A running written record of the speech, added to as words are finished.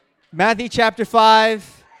Matthew chapter 5.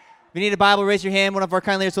 If you need a Bible, raise your hand. One of our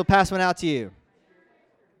kind leaders will pass one out to you.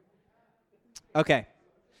 Okay.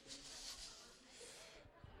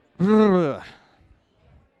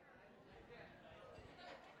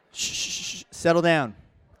 Shh. Settle down.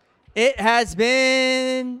 It has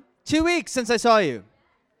been 2 weeks since I saw you.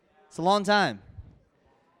 It's a long time.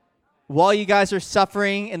 While you guys are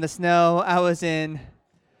suffering in the snow, I was in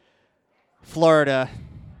Florida.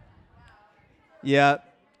 Yep.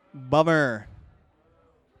 Bummer.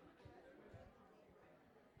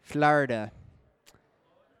 Florida.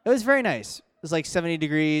 It was very nice. It was like 70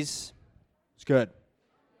 degrees. It's good.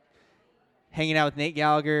 Hanging out with Nate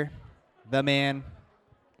Gallagher, the man.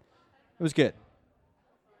 It was good.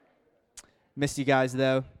 Missed you guys,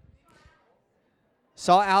 though.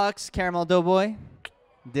 Saw Alex, Caramel Doughboy.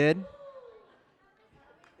 Did.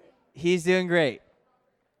 He's doing great.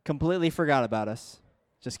 Completely forgot about us.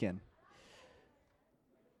 Just kidding.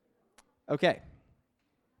 Okay.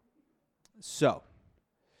 So,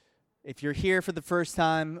 if you're here for the first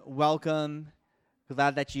time, welcome.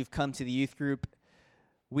 Glad that you've come to the youth group.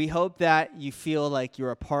 We hope that you feel like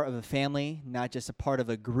you're a part of a family, not just a part of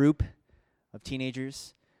a group of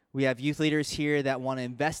teenagers. We have youth leaders here that want to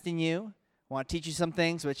invest in you, want to teach you some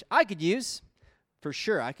things, which I could use, for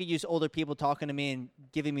sure. I could use older people talking to me and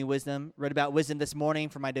giving me wisdom. Read about wisdom this morning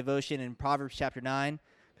for my devotion in Proverbs chapter 9,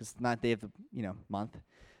 because it's the 9th day of the month.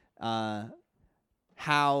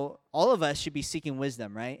 How all of us should be seeking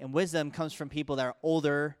wisdom, right? And wisdom comes from people that are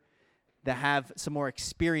older, that have some more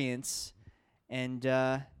experience, and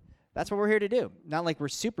that's what we're here to do. Not like we're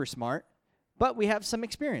super smart, but we have some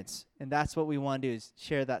experience, and that's what we want to do is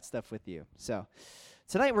share that stuff with you. So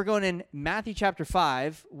tonight we're going in Matthew chapter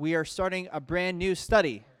 5. We are starting a brand new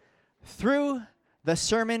study through the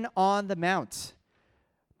Sermon on the Mount,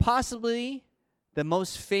 possibly the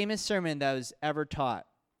most famous sermon that was ever taught,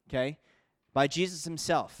 okay, by Jesus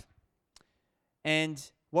himself. And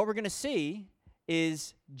what we're going to see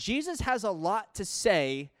is Jesus has a lot to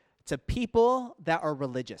say to people that are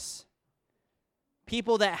religious,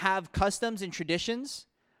 people that have customs and traditions,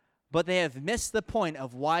 but they have missed the point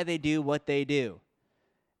of why they do what they do.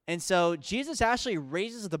 And so Jesus actually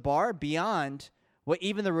raises the bar beyond what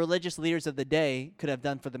even the religious leaders of the day could have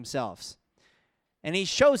done for themselves. And he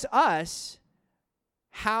shows us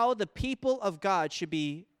how the people of God should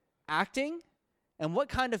be acting and what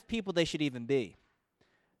kind of people they should even be.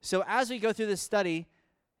 So as we go through this study,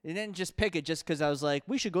 I didn't just pick it just because I was like,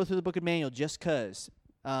 we should go through the book of Matthew just because.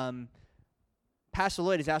 Pastor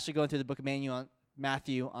Lloyd is actually going through the book of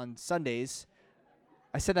Matthew on Sundays.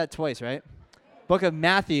 I said that twice, right? Book of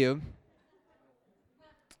Matthew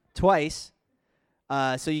twice.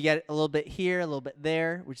 So you get a little bit here, a little bit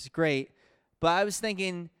there, which is great. But I was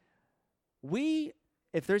thinking,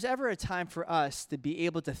 if there's ever a time for us to be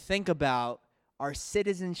able to think about our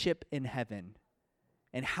citizenship in heaven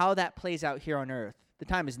and how that plays out here on earth, the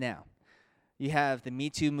time is now. You have the Me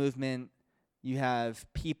Too movement. You have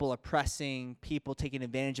people oppressing, people taking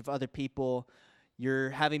advantage of other people. You're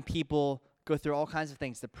having people go through all kinds of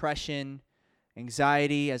things, depression,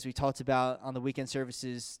 anxiety, as we talked about on the weekend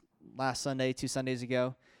services last Sunday, 2 Sundays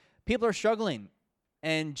ago. People are struggling,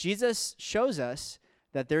 and Jesus shows us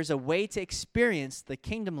that there's a way to experience the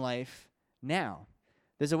kingdom life now.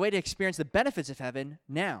 There's a way to experience the benefits of heaven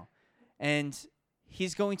now. And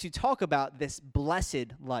he's going to talk about this blessed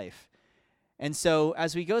life. And so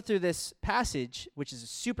as we go through this passage, which is a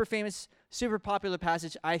super famous, super popular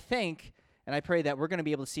passage, I think, and I pray that we're going to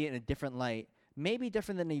be able to see it in a different light, maybe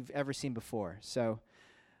different than you've ever seen before. So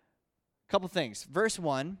a couple things. Verse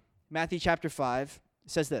 1, Matthew chapter 5,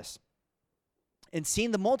 says this. And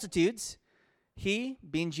seeing the multitudes, he,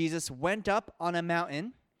 being Jesus, went up on a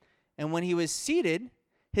mountain, and when he was seated,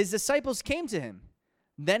 his disciples came to him.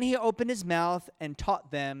 Then he opened his mouth and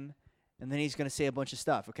taught them, and then he's going to say a bunch of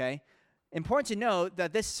stuff, okay? Important to note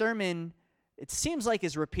that this sermon, it seems like,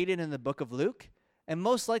 is repeated in the book of Luke, and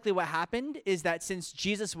most likely what happened is that since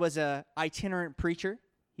Jesus was an itinerant preacher,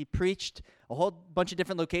 he preached a whole bunch of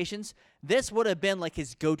different locations, this would have been like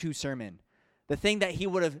his go-to sermon. The thing that he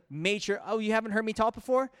would have made sure, oh, you haven't heard me talk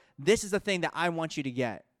before? This is the thing that I want you to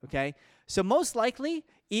get, okay? So most likely,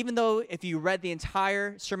 even though if you read the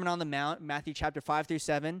entire Sermon on the Mount, Matthew chapter 5 through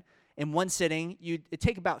 7, in one sitting, it'd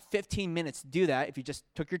take about 15 minutes to do that if you just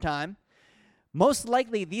took your time. Most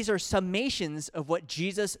likely, these are summations of what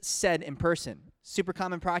Jesus said in person. Super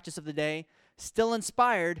common practice of the day, still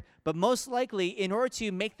inspired, but most likely, in order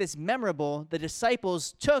to make this memorable, the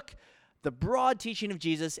disciples took the broad teaching of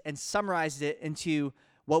Jesus and summarized it into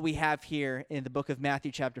what we have here in the book of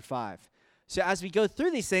Matthew chapter 5. So as we go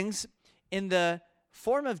through these things, in the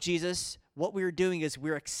form of Jesus, what we're doing is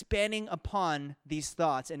we're expanding upon these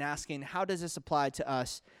thoughts and asking, how does this apply to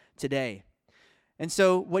us today? And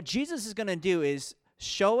so what Jesus is going to do is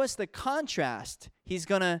show us the contrast. He's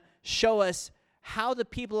going to show us how the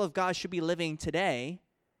people of God should be living today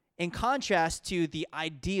in contrast to the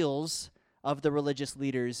ideals of the religious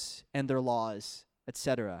leaders and their laws,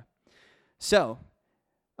 etc. So,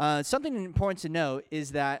 something important to note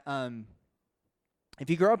is that if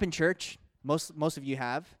you grow up in church, most of you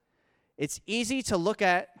have, it's easy to look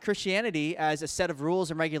at Christianity as a set of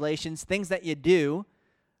rules and regulations, things that you do,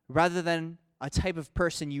 rather than a type of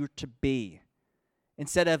person you're to be,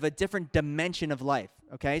 instead of a different dimension of life,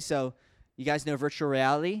 okay? So you guys know virtual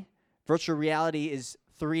reality? Virtual reality is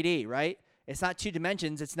 3D, right? It's not two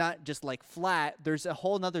dimensions. It's not just like flat. There's a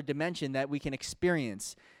whole nother dimension that we can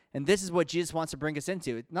experience. And this is what Jesus wants to bring us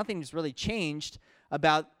into. Nothing's really changed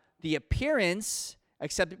about the appearance,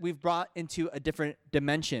 except we've brought into a different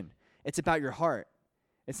dimension. It's about your heart.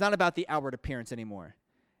 It's not about the outward appearance anymore.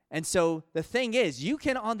 And so the thing is, you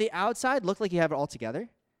can on the outside look like you have it all together,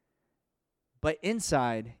 but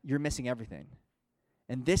inside you're missing everything.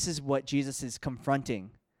 And this is what Jesus is confronting.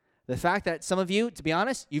 The fact that some of you, to be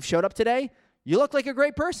honest, you've showed up today, you look like a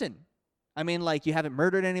great person. I mean, like, you haven't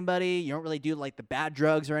murdered anybody, you don't really do, like, the bad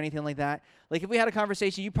drugs or anything like that. Like, if we had a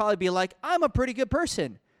conversation, you'd probably be like, I'm a pretty good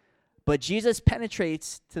person. But Jesus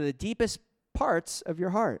penetrates to the deepest parts of your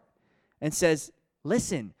heart and says,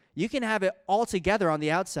 listen, you can have it all together on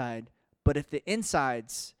the outside, but if the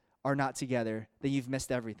insides are not together, then you've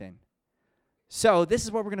missed everything. So this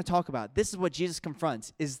is what we're going to talk about. This is what Jesus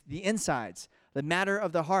confronts, is the insides, the matter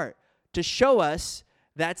of the heart, to show us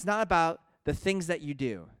that it's not about the things that you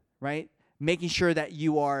do, right? Making sure that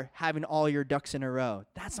you are having all your ducks in a row.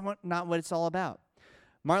 That's not what it's all about.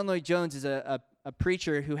 Martin Lloyd-Jones is a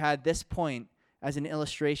preacher who had this point as an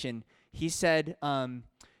illustration. He said,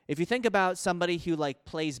 if you think about somebody who like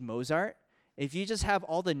plays Mozart, if you just have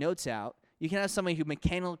all the notes out, you can have somebody who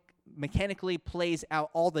mechanically plays out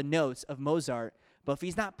all the notes of Mozart, but if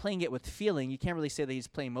he's not playing it with feeling, you can't really say that he's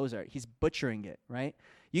playing Mozart. He's butchering it, right?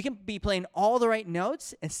 You can be playing all the right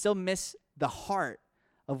notes and still miss the heart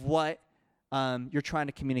of what you're trying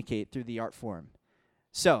to communicate through the art form.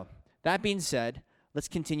 So, that being said, let's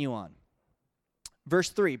continue on. Verse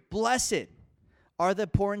 3, blessed are the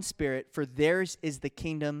poor in spirit, for theirs is the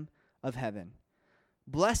kingdom of heaven.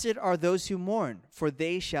 Blessed are those who mourn, for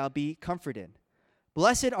they shall be comforted.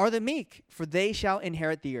 Blessed are the meek, for they shall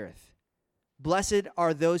inherit the earth. Blessed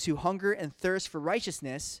are those who hunger and thirst for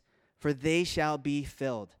righteousness, for they shall be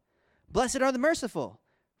filled. Blessed are the merciful,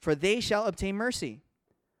 for they shall obtain mercy.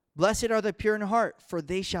 Blessed are the pure in heart, for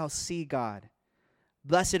they shall see God.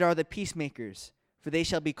 Blessed are the peacemakers, for they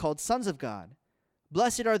shall be called sons of God.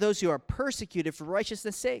 Blessed are those who are persecuted for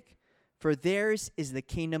righteousness' sake, for theirs is the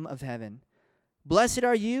kingdom of heaven. Blessed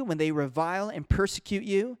are you when they revile and persecute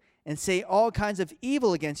you and say all kinds of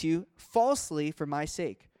evil against you falsely for my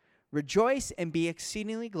sake. Rejoice and be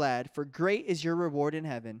exceedingly glad, for great is your reward in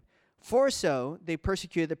heaven. For so they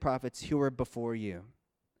persecuted the prophets who were before you.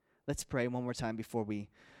 Let's pray one more time before we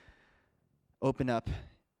open up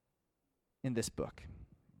in this book.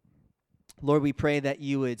 Lord, we pray that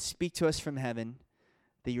you would speak to us from heaven,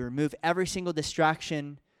 that you remove every single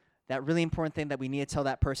distraction, that really important thing that we need to tell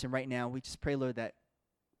that person right now. We just pray, Lord, that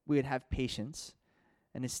we would have patience,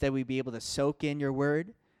 and instead we'd be able to soak in your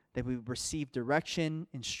word, that we would receive direction,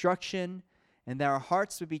 instruction, and that our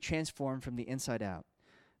hearts would be transformed from the inside out.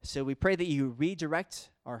 So we pray that you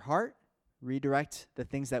redirect our heart, redirect the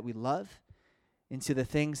things that we love into the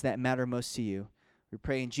things that matter most to you. We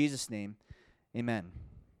pray in Jesus' name, amen.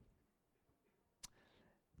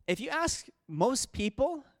 If you ask most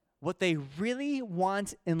people what they really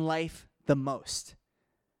want in life the most,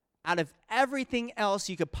 out of everything else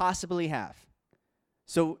you could possibly have.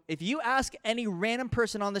 So if you ask any random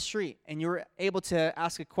person on the street and you're able to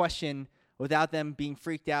ask a question without them being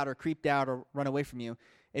freaked out or creeped out or run away from you,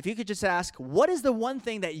 if you could just ask, what is the one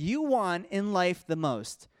thing that you want in life the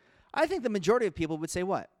most? I think the majority of people would say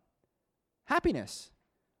what? Happiness.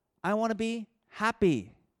 I want to be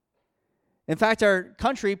happy. In fact, our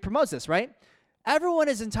country promotes this, right? Everyone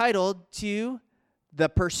is entitled to the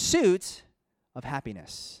pursuit of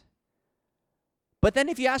happiness. But then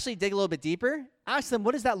if you actually dig a little bit deeper, ask them,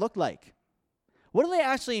 what does that look like? What do they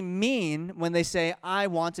actually mean when they say, I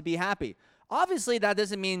want to be happy? Obviously, that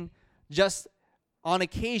doesn't mean just on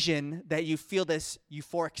occasion that you feel this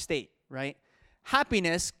euphoric state, right?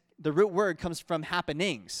 Happiness, the root word, comes from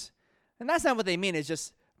happenings. And that's not what they mean. It's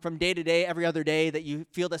just from day to day, every other day, that you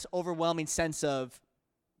feel this overwhelming sense of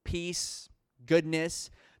peace, goodness.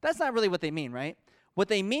 That's not really what they mean, right? What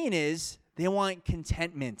they mean is they want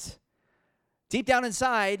contentment. deep down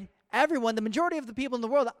inside, everyone, the majority of the people in the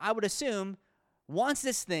world, I would assume, wants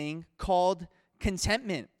this thing called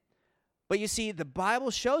contentment. But you see, the Bible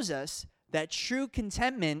shows us that true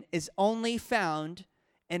contentment is only found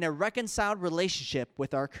in a reconciled relationship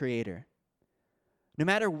with our Creator. No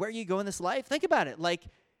matter where you go in this life, think about it. Like,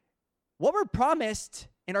 what we're promised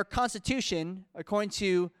in our Constitution, according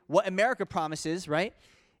to what America promises, right,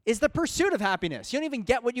 is the pursuit of happiness. You don't even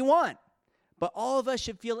get what you want. But all of us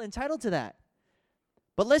should feel entitled to that.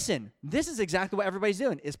 But listen, this is exactly what everybody's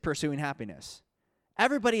doing, is pursuing happiness.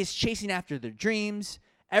 Everybody is chasing after their dreams.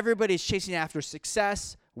 Everybody is chasing after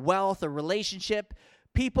success, wealth, a relationship.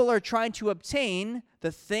 People are trying to obtain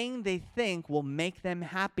the thing they think will make them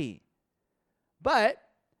happy. But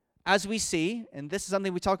as we see, and this is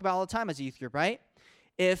something we talk about all the time as a youth group, right?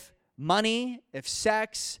 If money, if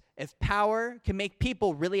sex, if power can make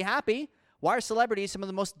people really happy, why are celebrities some of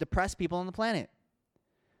the most depressed people on the planet?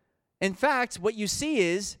 In fact, what you see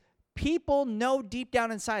is people know deep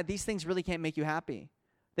down inside these things really can't make you happy.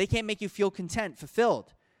 They can't make you feel content,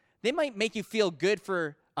 fulfilled. They might make you feel good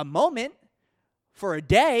for a moment, for a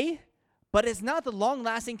day, but it's not the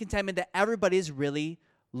long-lasting contentment that everybody is really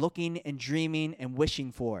looking and dreaming and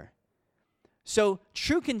wishing for. So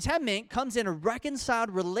true contentment comes in a reconciled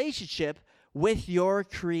relationship with your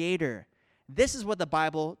Creator. This is what the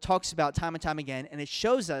Bible talks about time and time again, and it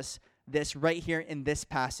shows us this right here in this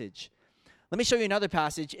passage. Let me show you another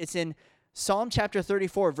passage. It's in Psalm chapter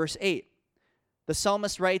 34, verse 8. The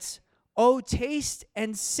psalmist writes, "Oh, taste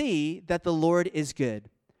and see that the Lord is good."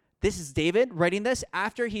 This is David writing this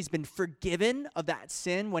after he's been forgiven of that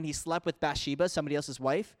sin when he slept with Bathsheba, somebody else's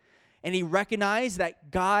wife, and he recognized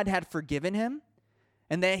that God had forgiven him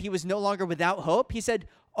and that he was no longer without hope. He said,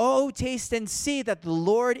 "Oh, taste and see that the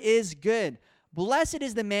Lord is good. Blessed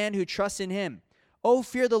is the man who trusts in him. Oh,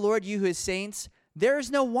 fear the Lord, you his saints. There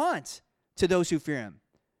is no want to those who fear him."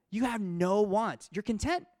 You have no want. You're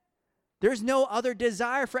content. There's no other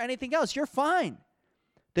desire for anything else. You're fine.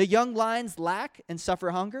 The young lions lack and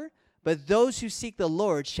suffer hunger, but those who seek the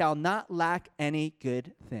Lord shall not lack any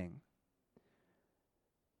good thing.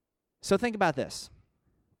 So think about this.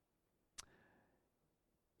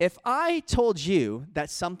 If I told you that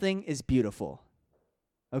something is beautiful,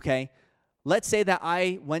 okay, let's say that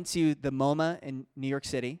I went to the MoMA in New York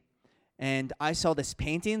City, and I saw this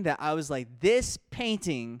painting that I was like, this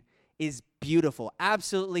painting is beautiful,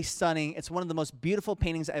 absolutely stunning. It's one of the most beautiful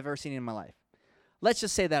paintings I've ever seen in my life. Let's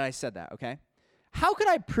just say that I said that, okay? How could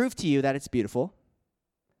I prove to you that it's beautiful?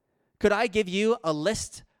 Could I give you a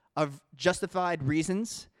list of justified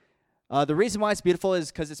reasons? The reason why it's beautiful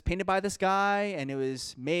is because it's painted by this guy, and it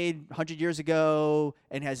was made 100 years ago,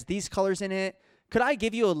 and has these colors in it. Could I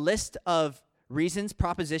give you a list of reasons,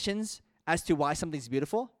 propositions, as to why something's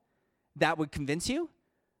beautiful that would convince you?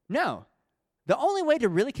 No. The only way to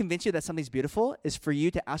really convince you that something's beautiful is for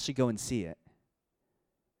you to actually go and see it.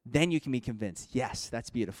 Then you can be convinced, yes, that's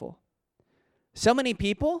beautiful. So many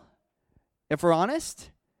people, if we're honest,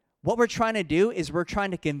 what we're trying to do is we're trying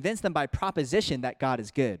to convince them by proposition that God is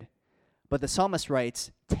good. But the psalmist writes,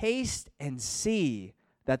 taste and see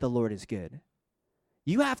that the Lord is good.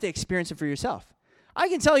 You have to experience it for yourself. I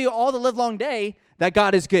can tell you all the livelong day that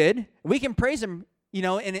God is good. We can praise him,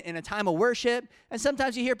 in a time of worship. And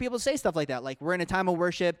sometimes you hear people say stuff like that. Like, we're in a time of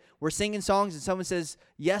worship, we're singing songs, and someone says,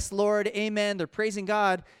 yes, Lord, amen. They're praising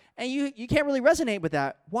God. And you can't really resonate with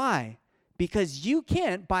that. Why? Because you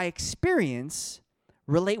can't, by experience,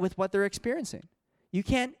 relate with what they're experiencing. You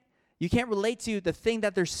can't relate to the thing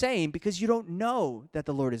that they're saying because you don't know that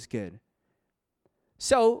the Lord is good.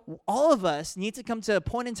 So all of us need to come to a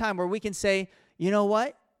point in time where we can say, you know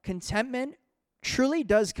what? Contentment truly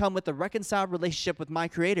does come with a reconciled relationship with my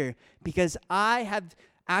Creator because I have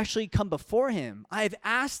actually come before him. I have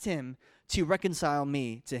asked him to reconcile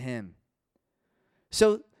me to him.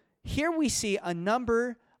 So here we see a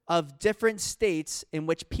number of different states in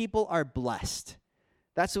which people are blessed.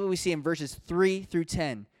 That's what we see in verses 3 through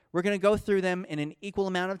 10. We're going to go through them in an equal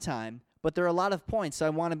amount of time, but there are a lot of points, so I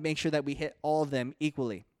want to make sure that we hit all of them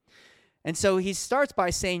equally. And so he starts by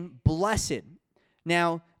saying, blessed.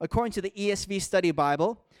 Now, according to the ESV Study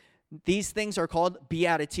Bible, these things are called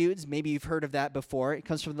Beatitudes. Maybe you've heard of that before. It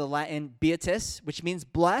comes from the Latin beatus, which means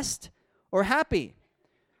blessed or happy.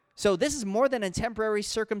 So this is more than a temporary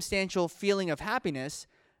circumstantial feeling of happiness.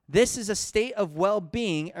 This is a state of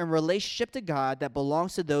well-being and relationship to God that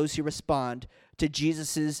belongs to those who respond to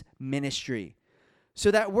Jesus' ministry.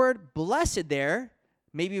 So that word blessed there,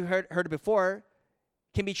 maybe you've heard it before,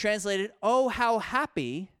 can be translated, oh, how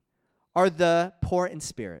happy are the poor in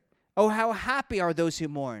spirit. Oh, how happy are those who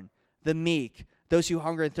mourn, the meek, those who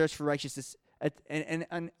hunger and thirst for righteousness,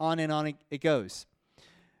 and on it goes.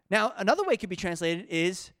 Now, another way it could be translated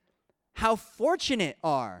is how fortunate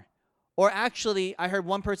are. Or actually, I heard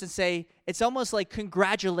one person say, it's almost like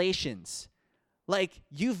congratulations. Like,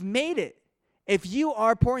 you've made it. If you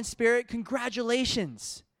are poor in spirit,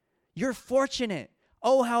 congratulations. You're fortunate.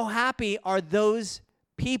 Oh, how happy are those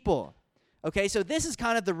people. Okay, so this is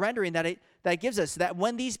kind of the rendering that it gives us, that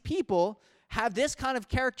when these people have this kind of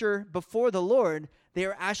character before the Lord, they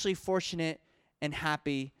are actually fortunate and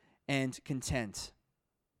happy and content.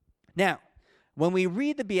 Now, when we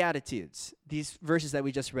read the Beatitudes, these verses that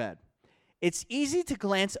we just read, it's easy to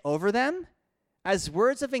glance over them as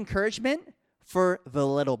words of encouragement for the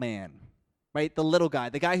little man, right? The little guy,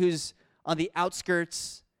 the guy who's on the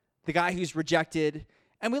outskirts, the guy who's rejected.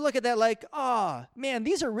 And we look at that like, oh, man,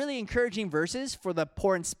 these are really encouraging verses for the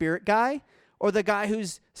poor in spirit guy, or the guy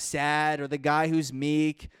who's sad, or the guy who's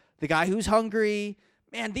meek, the guy who's hungry.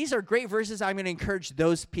 Man, these are great verses I'm going to encourage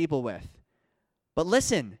those people with. But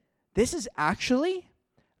listen, this is actually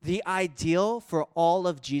the ideal for all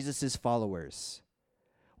of Jesus' followers.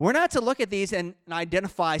 We're not to look at these and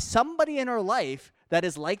identify somebody in our life that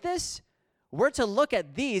is like this. We're to look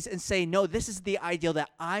at these and say, no, this is the ideal that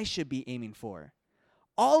I should be aiming for.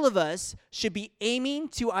 All of us should be aiming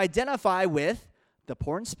to identify with the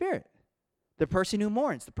poor in spirit, the person who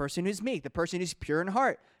mourns, the person who's meek, the person who's pure in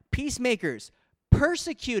heart, peacemakers,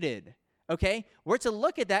 persecuted, okay? We're to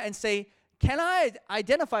look at that and say, can I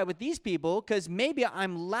identify with these people? Because maybe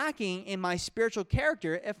I'm lacking in my spiritual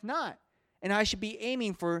character. If not, and I should be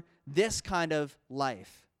aiming for this kind of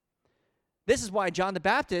life. This is why John the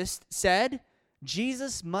Baptist said,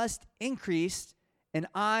 Jesus must increase and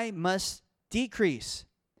I must decrease.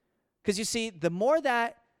 Because you see, the more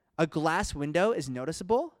that a glass window is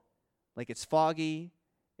noticeable, like it's foggy,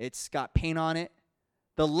 it's got paint on it,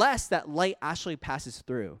 the less that light actually passes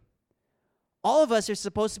through. All of us are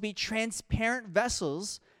supposed to be transparent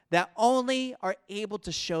vessels that only are able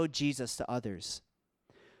to show Jesus to others.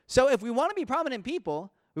 So if we want to be prominent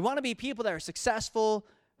people, we want to be people that are successful,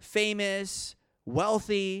 famous,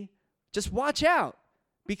 wealthy, just watch out,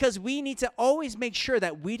 because we need to always make sure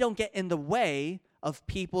that we don't get in the way of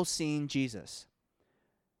people seeing Jesus.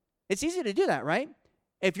 It's easy to do that, right?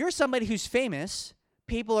 If you're somebody who's famous,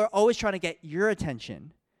 people are always trying to get your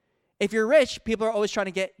attention. If you're rich, people are always trying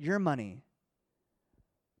to get your money.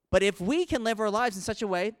 But if we can live our lives in such a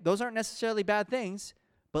way, those aren't necessarily bad things,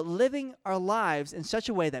 but living our lives in such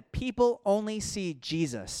a way that people only see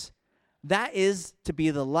Jesus, that is to be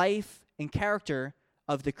the life and character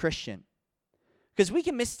of the Christian. Because we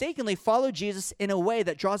can mistakenly follow Jesus in a way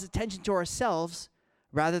that draws attention to ourselves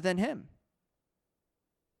rather than him.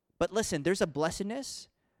 But listen, there's a blessedness.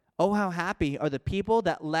 Oh, how happy are the people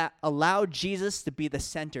that allow Jesus to be the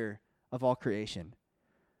center of all creation.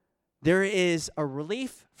 There is a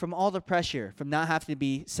relief from all the pressure from not having to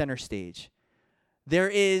be center stage. There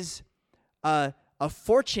is a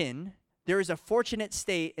fortunate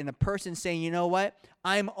state in a person saying, you know what?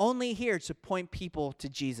 I'm only here to point people to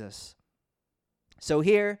Jesus. So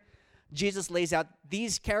here, Jesus lays out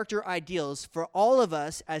these character ideals for all of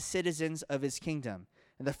us as citizens of his kingdom.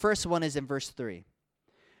 And the first one is in verse 3. It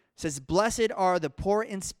says, blessed are the poor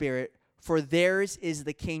in spirit, for theirs is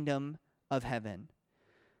the kingdom of heaven.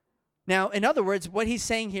 Now, in other words, what he's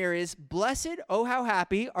saying here is, blessed, oh how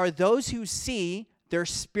happy, are those who see their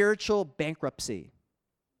spiritual bankruptcy.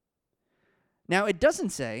 Now, it doesn't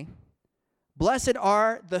say, blessed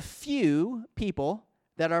are the few people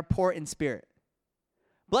that are poor in spirit.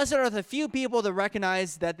 Blessed are the few people that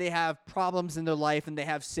recognize that they have problems in their life and they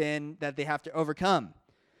have sin that they have to overcome.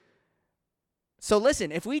 So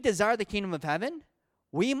listen, if we desire the kingdom of heaven,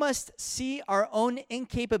 we must see our own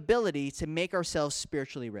incapability to make ourselves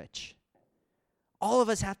spiritually rich. All of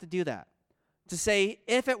us have to do that. To say,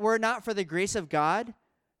 if it were not for the grace of God,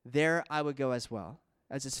 there I would go as well,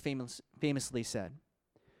 as it's famously said.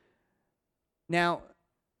 Now,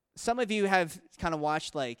 some of you have kind of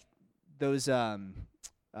watched like those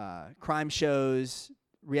crime shows,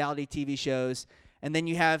 reality TV shows, and then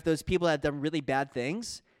you have those people that have done really bad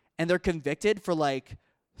things, and they're convicted for like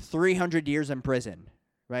 300 years in prison,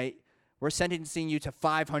 right? We're sentencing you to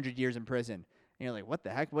 500 years in prison. And you're like, what the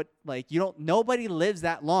heck? Nobody lives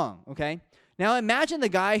that long, okay? Now imagine the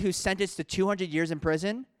guy who's sentenced to 200 years in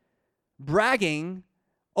prison bragging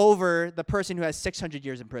over the person who has 600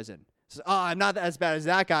 years in prison. Says, oh, I'm not as bad as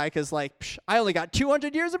that guy because I only got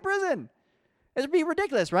 200 years in prison. It would be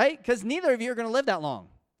ridiculous, right? Because neither of you are going to live that long.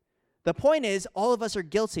 The point is, all of us are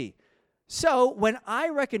guilty. So when I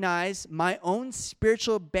recognize my own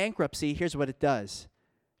spiritual bankruptcy, here's what it does.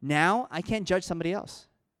 Now I can't judge somebody else.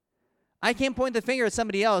 I can't point the finger at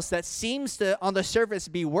somebody else that seems to, on the surface,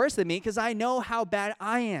 be worse than me because I know how bad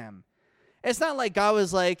I am. It's not like God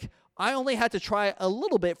was like, I only had to try a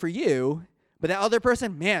little bit for you, but that other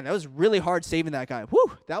person, man, that was really hard saving that guy.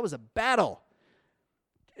 Whew, that was a battle.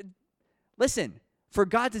 Listen, for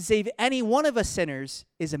God to save any one of us sinners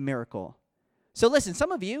is a miracle. So listen,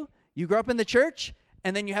 some of you grew up in the church,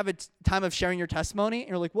 and then you have a time of sharing your testimony, and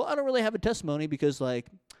you're like, well, I don't really have a testimony because, like,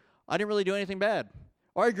 I didn't really do anything bad.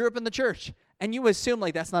 Or I grew up in the church, and you assume,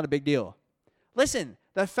 like, that's not a big deal. Listen,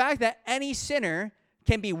 the fact that any sinner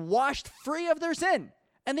can be washed free of their sin,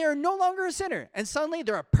 and they are no longer a sinner, and suddenly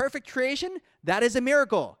they're a perfect creation, that is a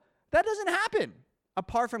miracle. That doesn't happen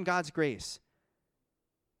apart from God's grace.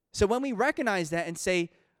 So when we recognize that and say,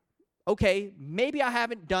 okay, maybe I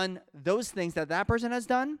haven't done those things that that person has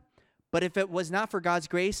done, but if it was not for God's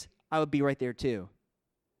grace, I would be right there too.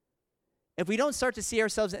 If we don't start to see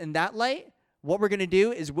ourselves in that light, what we're going to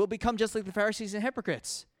do is we'll become just like the Pharisees and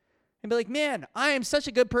hypocrites and be like, man, I am such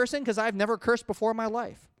a good person because I've never cursed before in my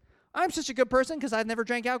life. I'm such a good person because I've never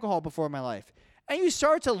drank alcohol before in my life. And you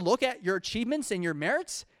start to look at your achievements and your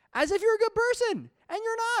merits as if you're a good person, and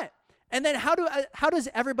you're not. And then how does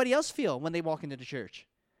everybody else feel when they walk into the church?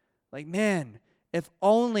 Like, man, if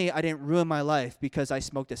only I didn't ruin my life because I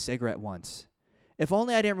smoked a cigarette once. If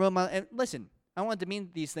only I didn't ruin my... And listen, I want to mean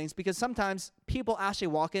these things because sometimes people actually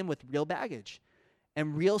walk in with real baggage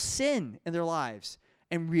and real sin in their lives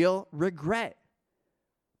and real regret.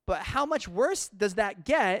 But how much worse does that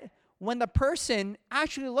get when the person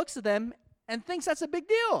actually looks at them and thinks that's a big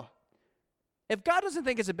deal? If God doesn't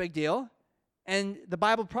think it's a big deal, and the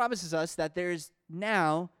Bible promises us that there's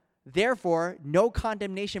now, therefore, no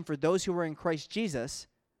condemnation for those who are in Christ Jesus,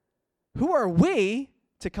 who are we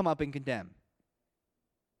to come up and condemn?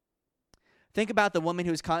 Think about the woman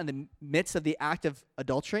who was caught in the midst of the act of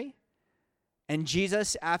adultery. And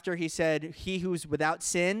Jesus, after he said, he who's without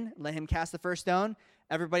sin, let him cast the first stone,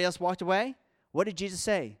 everybody else walked away. What did Jesus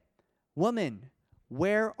say? Woman,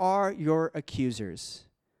 where are your accusers?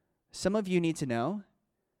 Some of you need to know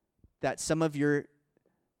that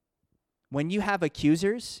when you have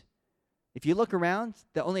accusers, if you look around,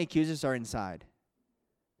 the only accusers are inside.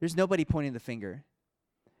 There's nobody pointing the finger.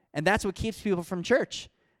 And that's what keeps people from church,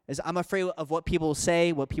 is I'm afraid of what people will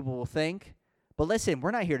say, what people will think. But listen,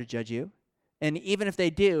 we're not here to judge you. And even if they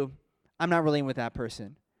do, I'm not relating with that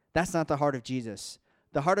person. That's not the heart of Jesus.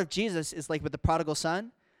 The heart of Jesus is like with the prodigal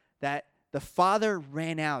son, that the father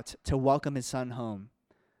ran out to welcome his son home.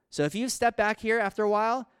 So if you step back here after a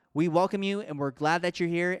while, we welcome you and we're glad that you're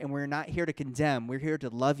here, and we're not here to condemn. We're here to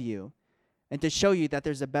love you and to show you that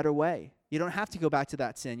there's a better way. You don't have to go back to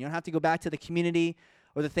that sin. You don't have to go back to the community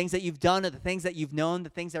or the things that you've done or the things that you've known, the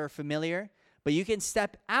things that are familiar. But you can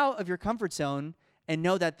step out of your comfort zone and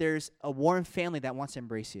know that there's a warm family that wants to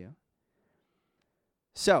embrace you.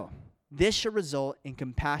 So this should result in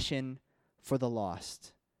compassion for the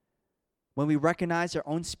lost. When we recognize our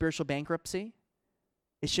own spiritual bankruptcy,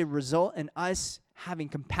 it should result in us having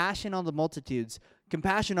compassion on the multitudes,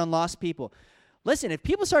 compassion on lost people. Listen, if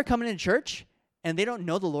people start coming into church and they don't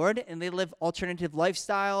know the Lord and they live alternative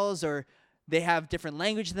lifestyles or they have different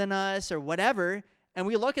language than us or whatever, and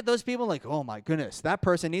we look at those people like, oh my goodness, that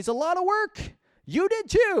person needs a lot of work. You did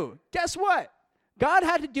too. Guess what? God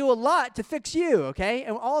had to do a lot to fix you, okay?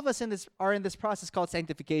 And all of us are in this process called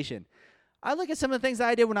sanctification. I look at some of the things that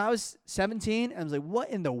I did when I was 17, and I was like, what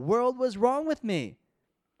in the world was wrong with me?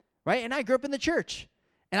 Right? And I grew up in the church.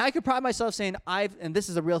 And I could pride myself saying, and this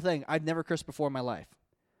is a real thing, I've never cursed before in my life.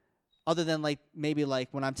 Other than maybe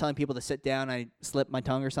when I'm telling people to sit down, I slip my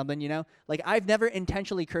tongue or something, you know? Like, I've never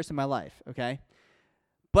intentionally cursed in my life, okay?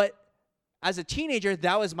 But as a teenager,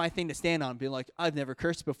 that was my thing to stand on, being like, I've never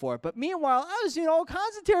cursed before. But meanwhile, I was doing all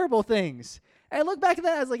kinds of terrible things. And I look back at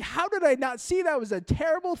that, I was like, how did I not see that was a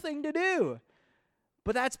terrible thing to do?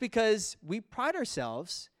 But that's because we pride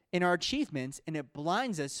ourselves in our achievements, and it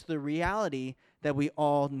blinds us to the reality that we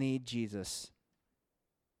all need Jesus.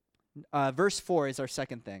 Verse 4 is our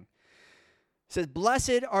second thing. It says,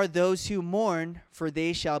 blessed are those who mourn, for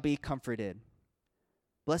they shall be comforted.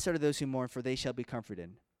 Blessed are those who mourn, for they shall be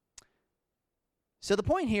comforted. So the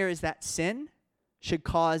point here is that sin should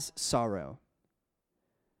cause sorrow.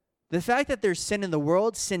 The fact that there's sin in the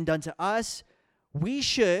world, sin done to us, we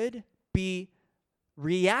should be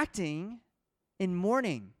reacting in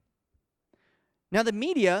mourning. Now, the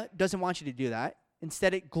media doesn't want you to do that.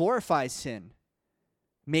 Instead, it glorifies sin.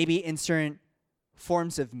 Maybe in certain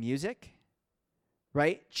forms of music,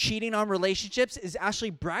 right? Cheating on relationships is actually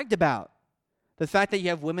bragged about. The fact that you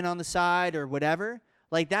have women on the side or whatever,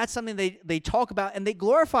 like that's something they talk about and they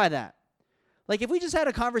glorify that. Like, if we just had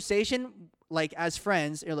a conversation, like, as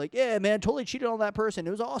friends, you're like, yeah, man, totally cheated on that person.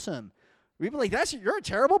 It was awesome. We'd be like, you're a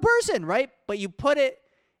terrible person, right? But you put it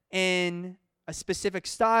in a specific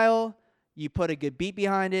style, you put a good beat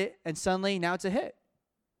behind it, and suddenly now it's a hit.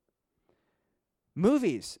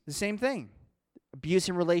 Movies, the same thing. Abuse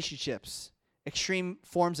in relationships, extreme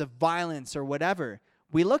forms of violence or whatever.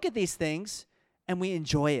 We look at these things and we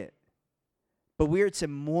enjoy it. But we are to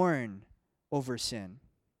mourn over sin.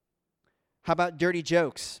 How about dirty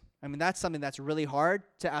jokes? I mean, that's something that's really hard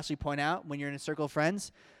to actually point out when you're in a circle of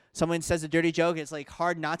friends. Someone says a dirty joke, it's like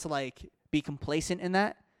hard not to like be complacent in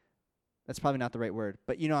that. That's probably not the right word,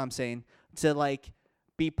 but you know what I'm saying. To like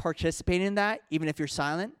be participating in that, even if you're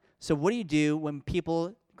silent. So what do you do when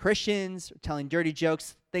people, Christians, are telling dirty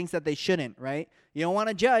jokes, things that they shouldn't, right? You don't want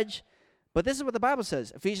to judge, but this is what the Bible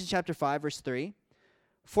says. Ephesians chapter 5, verse 3.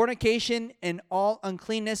 Fornication and all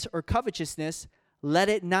uncleanness or covetousness, let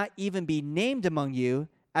it not even be named among you,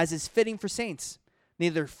 as is fitting for saints.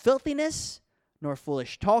 Neither filthiness, nor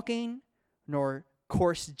foolish talking, nor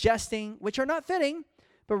coarse jesting, which are not fitting,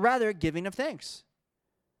 but rather giving of thanks.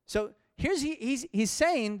 So he's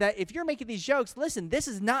saying that if you're making these jokes, listen, this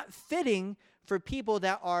is not fitting for people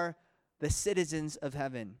that are the citizens of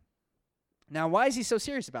heaven. Now, why is he so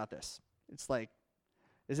serious about this? It's like,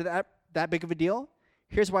 is it that big of a deal?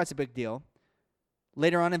 Here's why it's a big deal.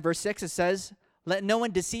 Later on in verse 6, it says, let no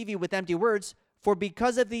one deceive you with empty words, for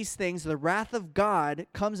because of these things, the wrath of God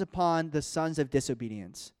comes upon the sons of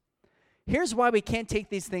disobedience. Here's why we can't take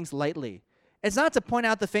these things lightly. It's not to point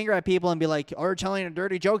out the finger at people and be like, oh, you're telling a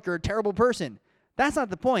dirty joke, you're a terrible person. That's not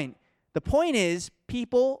the point. The point is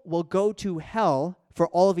people will go to hell for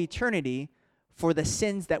all of eternity for the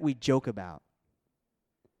sins that we joke about.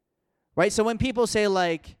 Right? So when people say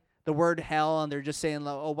like the word hell and they're just saying,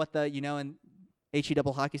 oh, what the, and HE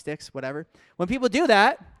double hockey sticks, whatever. When people do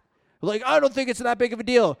that, like, I don't think it's that big of a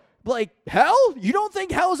deal. Like, hell? You don't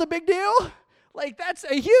think hell is a big deal? Like, that's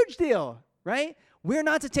a huge deal, right? We're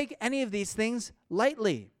not to take any of these things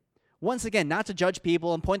lightly. Once again, not to judge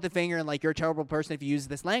people and point the finger and like, you're a terrible person if you use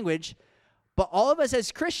this language. But all of us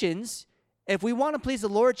as Christians, if we want to please the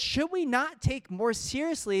Lord, should we not take more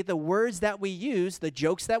seriously the words that we use, the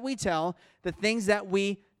jokes that we tell, the things that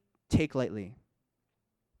we take lightly?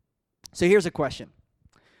 So here's a question.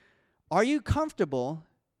 Are you comfortable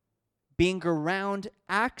being around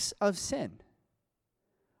acts of sin?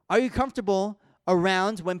 Are you comfortable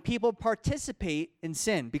around when people participate in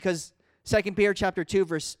sin? Because 2 Peter chapter 2,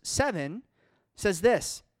 verse 7 says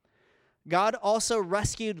this, God also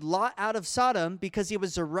rescued Lot out of Sodom because he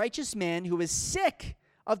was a righteous man who was sick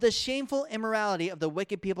of the shameful immorality of the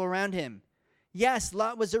wicked people around him. Yes,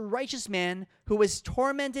 Lot was a righteous man who was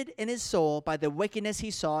tormented in his soul by the wickedness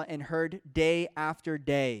he saw and heard day after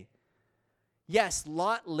day. Yes,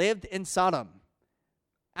 Lot lived in Sodom.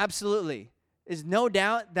 Absolutely. There's no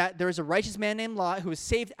doubt that there was a righteous man named Lot who was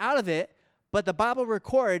saved out of it, but the Bible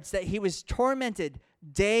records that he was tormented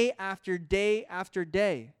day after day after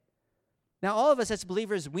day. Now, all of us as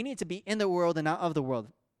believers, we need to be in the world and not of the world,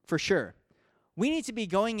 for sure. We need to be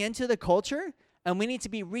going into the culture, and we need to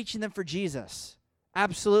be reaching them for Jesus.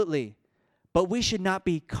 Absolutely. But we should not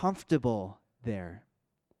be comfortable there.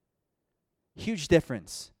 Huge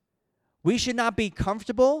difference. We should not be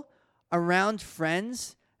comfortable around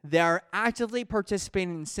friends that are actively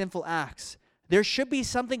participating in sinful acts. There should be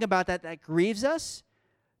something about that that grieves us,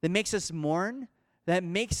 that makes us mourn, that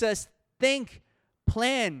makes us think,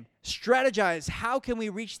 plan, strategize. How can we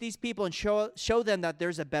reach these people and show them that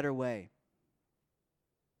there's a better way?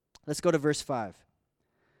 Let's go to verse 5. It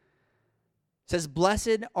says,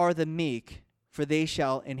 blessed are the meek, for they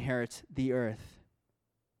shall inherit the earth.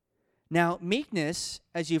 Now, meekness,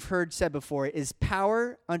 as you've heard said before, is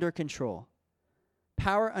power under control.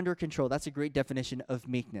 Power under control. That's a great definition of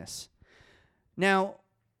meekness. Now,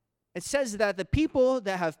 it says that the people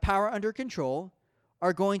that have power under control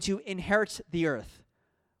are going to inherit the earth.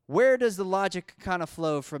 Where does the logic kind of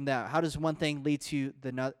flow from that? How does one thing lead to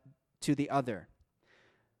the other?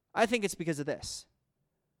 I think it's because of this.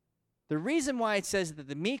 The reason why it says that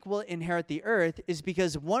the meek will inherit the earth is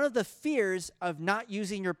because one of the fears of not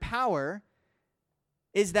using your power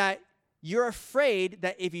is that you're afraid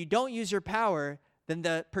that if you don't use your power, then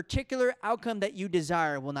the particular outcome that you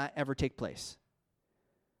desire will not ever take place.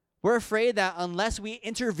 We're afraid that unless we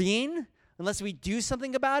intervene, unless we do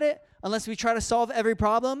something about it, unless we try to solve every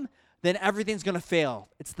problem, then everything's going to fail.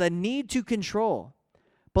 It's the need to control.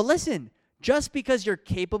 But listen, just because you're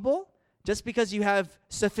capable, just because you have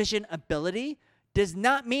sufficient ability, does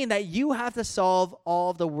not mean that you have to solve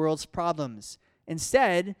all of the world's problems.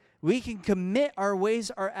 Instead, we can commit our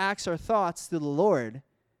ways, our acts, our thoughts to the Lord,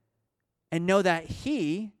 and know that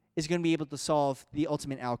he is going to be able to solve the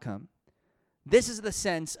ultimate outcome. This is the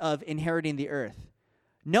sense of inheriting the earth.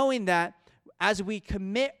 Knowing that as we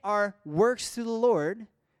commit our works to the Lord,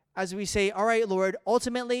 as we say, all right, Lord,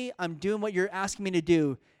 ultimately, I'm doing what you're asking me to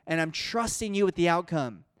do, and I'm trusting you with the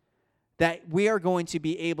outcome, that we are going to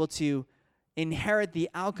be able to inherit the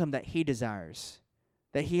outcome that he desires,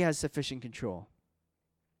 that he has sufficient control.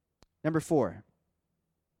 Number 4,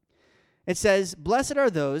 it says, blessed are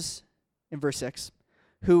those, in verse 6,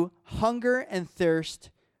 who hunger and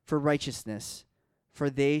thirst for righteousness, for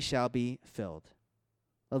they shall be filled.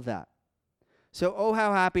 Love that. So, oh,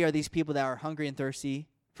 how happy are these people that are hungry and thirsty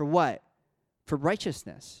for what? For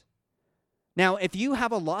righteousness. Now, if you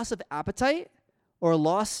have a loss of appetite or a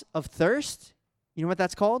loss of thirst, you know what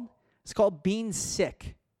that's called? It's called being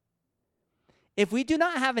sick. If we do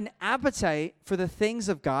not have an appetite for the things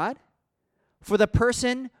of God, for the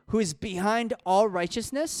person who is behind all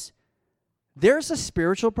righteousness, there's a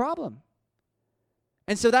spiritual problem.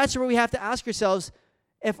 And so that's where we have to ask ourselves,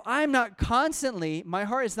 if I'm not constantly, my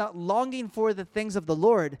heart is not longing for the things of the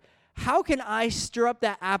Lord, how can I stir up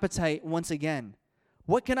that appetite once again?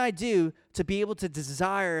 What can I do to be able to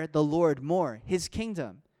desire the Lord more, his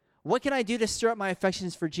kingdom? What can I do to stir up my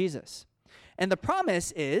affections for Jesus? And the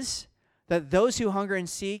promise is that those who hunger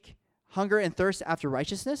and thirst after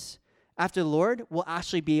righteousness, after the Lord, will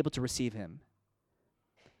actually be able to receive him.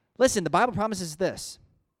 Listen, the Bible promises this.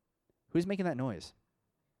 Who's making that noise?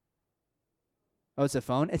 Oh, it's a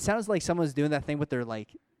phone? It sounds like someone's doing that thing with their,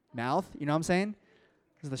 mouth. You know what I'm saying?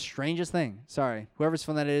 This is the strangest thing. Sorry. Whoever's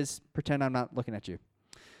phone that is, pretend I'm not looking at you.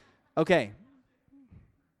 Okay.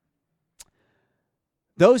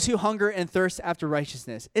 Those who hunger and thirst after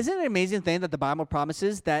righteousness. Isn't it an amazing thing that the Bible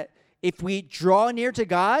promises that if we draw near to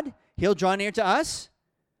God, he'll draw near to us?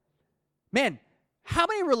 Man, how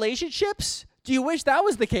many relationships do you wish that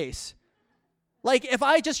was the case? If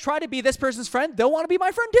I just try to be this person's friend, they'll want to be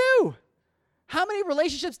my friend too. How many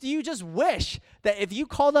relationships do you just wish that if you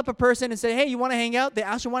called up a person and said, hey, you want to hang out, they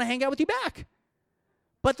actually want to hang out with you back?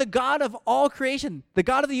 But the God of all creation, the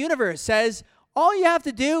God of the universe says, all you have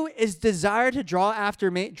to do is desire to draw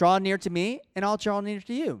near to me, and I'll draw near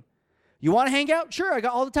to you. You want to hang out? Sure, I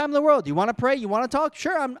got all the time in the world. You want to pray? You want to talk?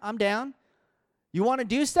 Sure, I'm down. You want to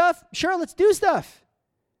do stuff? Sure, let's do stuff.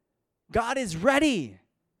 God is ready.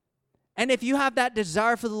 And if you have that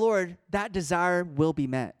desire for the Lord, that desire will be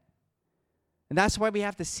met. And that's why we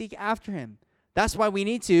have to seek after him. That's why we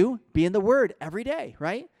need to be in the Word every day,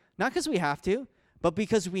 right? Not because we have to, but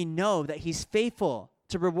because we know that he's faithful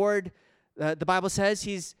to reward. The Bible says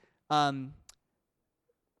he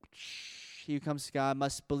who comes to God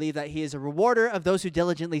must believe that he is a rewarder of those who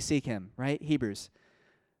diligently seek him, right? Hebrews.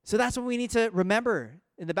 So that's what we need to remember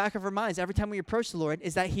in the back of our minds every time we approach the Lord,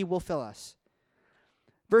 is that he will fill us.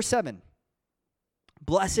 Verse 7,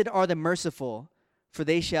 blessed are the merciful, for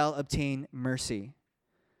they shall obtain mercy.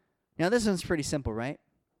 Now this one's pretty simple, right?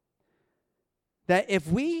 That if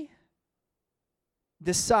we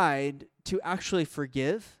decide to actually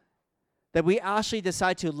forgive, that we actually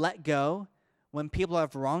decide to let go when people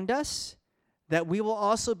have wronged us, that we will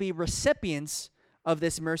also be recipients of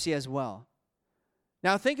this mercy as well.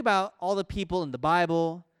 Now think about all the people in the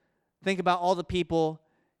Bible, think about all the people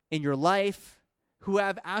in your life who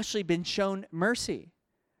have actually been shown mercy,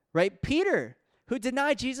 right? Peter, who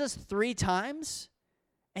denied Jesus 3 times,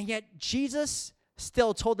 and yet Jesus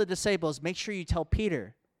still told the disciples, make sure you tell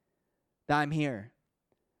Peter that I'm here.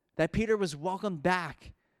 That Peter was welcomed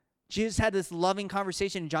back. Jesus had this loving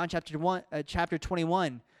conversation in John chapter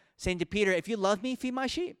 21, saying to Peter, if you love me, feed my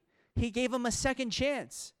sheep. He gave him a second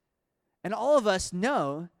chance. And all of us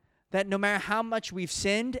know that no matter how much we've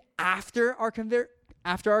sinned after our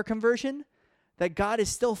conversion, that God is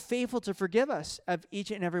still faithful to forgive us of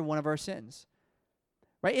each and every one of our sins.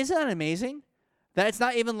 Right? Isn't that amazing? That it's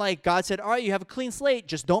not even like God said, all right, you have a clean slate,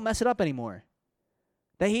 just don't mess it up anymore.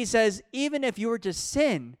 That he says, even if you were to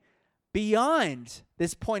sin beyond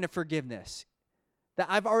this point of forgiveness, that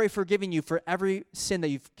I've already forgiven you for every sin that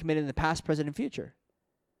you've committed in the past, present, and future.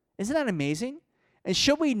 Isn't that amazing? And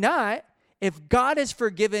should we not, if God has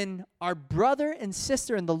forgiven our brother and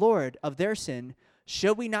sister in the Lord of their sin,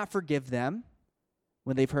 should we not forgive them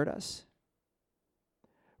when they've hurt us?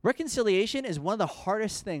 Reconciliation is one of the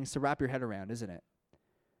hardest things to wrap your head around, isn't it?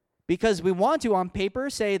 Because we want to, on paper,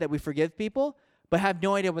 say that we forgive people, but have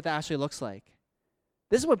no idea what that actually looks like.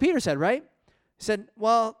 This is what Peter said, right? He said,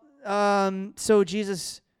 well, so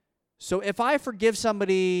if I forgive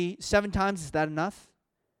somebody 7 times, is that enough?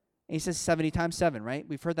 And he says 70 times 7, right?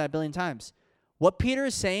 We've heard that a billion times. What Peter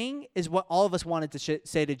is saying is what all of us wanted to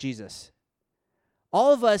say to Jesus.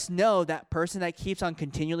 All of us know that person that keeps on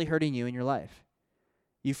continually hurting you in your life.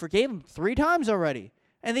 You forgave them 3 times already,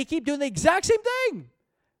 and they keep doing the exact same thing.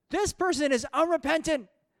 This person is unrepentant.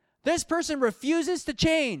 This person refuses to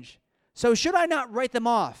change. So should I not write them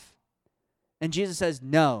off? And Jesus says,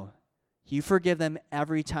 no. You forgive them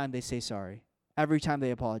every time they say sorry, every time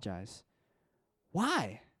they apologize.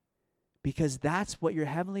 Why? Because that's what your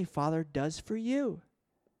Heavenly Father does for you.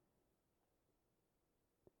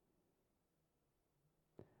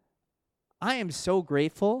 I am so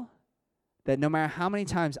grateful that no matter how many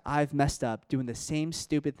times I've messed up doing the same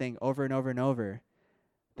stupid thing over and over and over,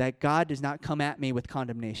 that God does not come at me with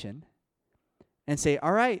condemnation and say,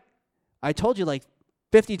 all right, I told you like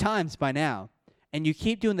 50 times by now, and you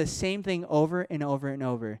keep doing the same thing over and over and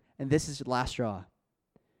over, and this is the last straw.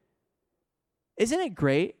 Isn't it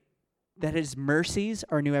great that his mercies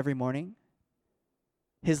are new every morning?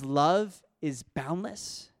 His love is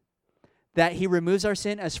boundless. That he removes our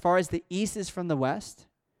sin as far as the east is from the west.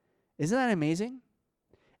 Isn't that amazing?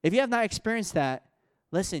 If you have not experienced that,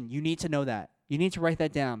 listen, you need to know that. You need to write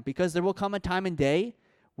that down, because there will come a time and day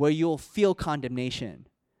where you'll feel condemnation.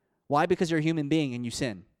 Why? Because you're a human being and you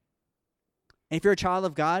sin. And if you're a child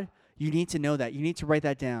of God, you need to know that. You need to write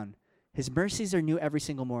that down. His mercies are new every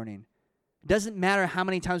single morning. It doesn't matter how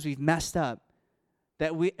many times we've messed up.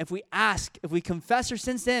 That if we confess our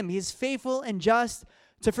sins to him, he is faithful and just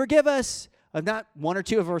to forgive us of not 1 or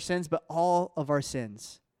 2 of our sins, but all of our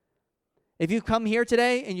sins. If you've come here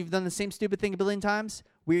today and you've done the same stupid thing a billion times,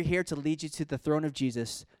 we're here to lead you to the throne of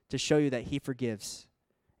Jesus to show you that he forgives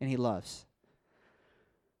and he loves.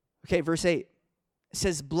 Okay, verse 8. It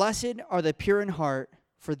says, blessed are the pure in heart,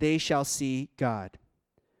 for they shall see God.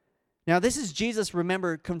 Now, this is Jesus,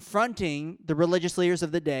 remember, confronting the religious leaders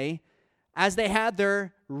of the day as they had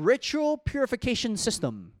their ritual purification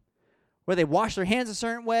system, where they washed their hands a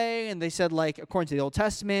certain way, and they said, like, according to the Old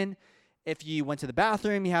Testament, if you went to the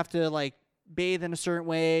bathroom, you have to, like, bathe in a certain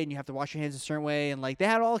way, and you have to wash your hands a certain way, and, like, they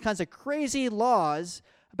had all kinds of crazy laws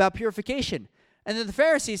about purification. And then the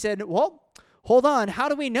Pharisees said, well, hold on, how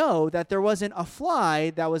do we know that there wasn't a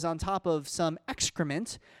fly that was on top of some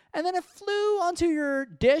excrement, and then it flew onto your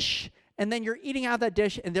dish, and then you're eating out of that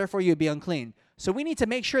dish, and therefore you'd be unclean? So we need to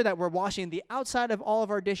make sure that we're washing the outside of all of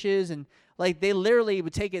our dishes. And like they literally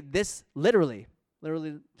would take it this literally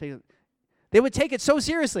take it. They would take it so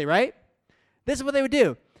seriously, right? This is what they would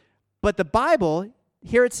do. But the Bible,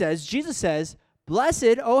 here it says, Jesus says,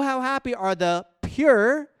 blessed, oh how happy are the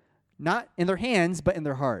pure, not in their hands, but in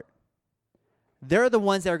their heart. They're the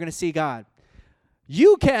ones that are going to see God.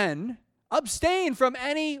 You can abstain from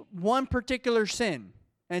any one particular sin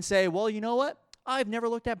and say, well, you know what? I've never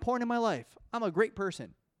looked at porn in my life. I'm a great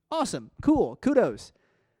person. Awesome. Cool. Kudos.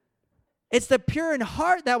 It's the pure in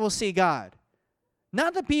heart that will see God.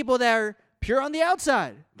 Not the people that are pure on the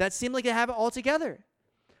outside, that seem like they have it all together.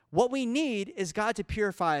 What we need is God to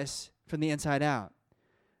purify us from the inside out.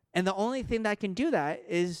 And the only thing that can do that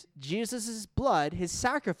is Jesus' blood, his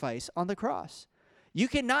sacrifice on the cross. You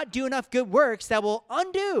cannot do enough good works that will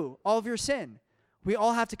undo all of your sin. We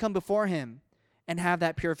all have to come before him and have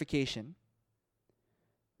that purification.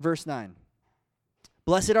 Verse 9.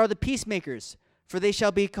 Blessed are the peacemakers, for they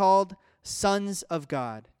shall be called sons of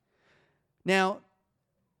God. Now,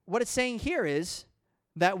 what it's saying here is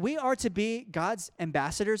that we are to be God's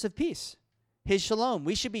ambassadors of peace, his shalom.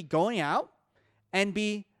 We should be going out and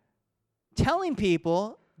be telling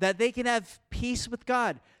people that they can have peace with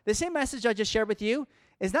God. The same message I just shared with you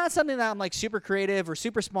is not something that I'm like super creative or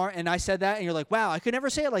super smart and I said that and you're like, wow, I could never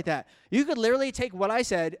say it like that. You could literally take what I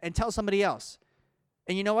said and tell somebody else.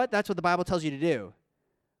 And you know what? That's what the Bible tells you to do.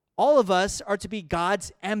 All of us are to be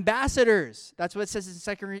God's ambassadors. That's what it says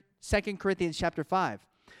in 2 Corinthians chapter 5.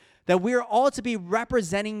 That we are all to be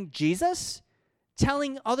representing Jesus,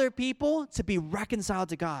 telling other people to be reconciled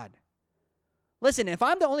to God. Listen, if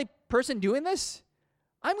I'm the only person doing this,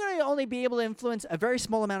 I'm going to only be able to influence a very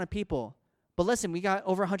small amount of people. But listen, we got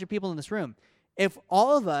over 100 people in this room. If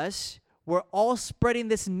all of us were all spreading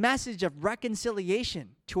this message of reconciliation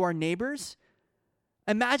to our neighbors,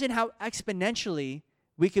 imagine how exponentially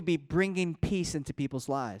we could be bringing peace into people's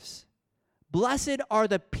lives. Blessed are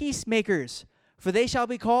the peacemakers, for they shall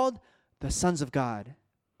be called the sons of God.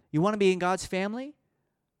 You want to be in God's family?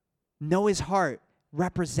 Know his heart.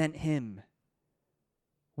 Represent him.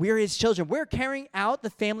 We are his children. We're carrying out the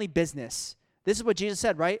family business. This is what Jesus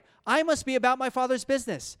said, right? I must be about my Father's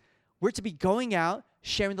business. We're to be going out,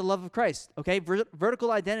 sharing the love of Christ. Okay?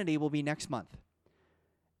 Vertical identity will be next month.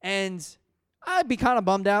 And I'd be kind of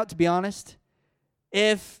bummed out, to be honest,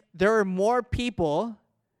 if there were more people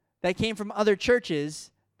that came from other churches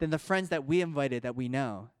than the friends that we invited that we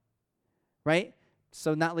know, right?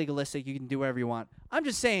 So not legalistic. You can do whatever you want. I'm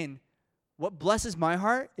just saying what blesses my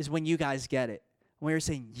heart is when you guys get it. When you're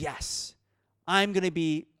saying, yes, I'm going to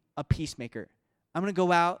be a peacemaker. I'm going to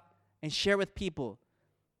go out and share with people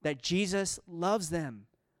that Jesus loves them,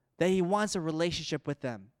 that he wants a relationship with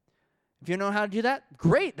them. If you don't know how to do that,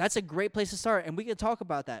 great. That's a great place to start, and we can talk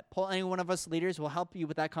about that. Any one of us leaders will help you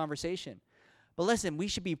with that conversation. But listen, we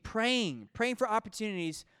should be praying for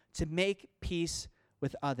opportunities to make peace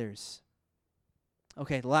with others.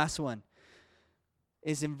 Okay, the last one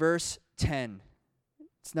is in verse 10.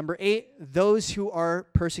 It's number 8, those who are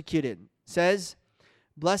persecuted. It says,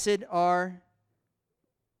 blessed are,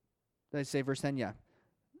 did I say verse 10? Yeah.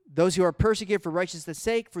 Those who are persecuted for righteousness'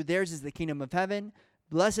 sake, for theirs is the kingdom of heaven.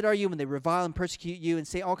 Blessed are you when they revile and persecute you and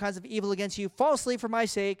say all kinds of evil against you falsely for my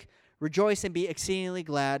sake. Rejoice and be exceedingly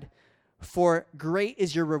glad, for great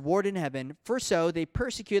is your reward in heaven. For so they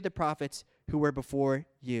persecuted the prophets who were before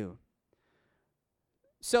you.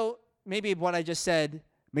 So maybe what I just said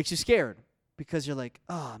makes you scared because you're like,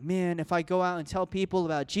 oh man, if I go out and tell people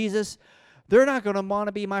about Jesus, they're not going to want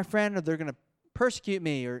to be my friend, or they're going to persecute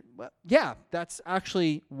me. Or well, yeah, that's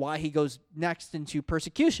actually why he goes next into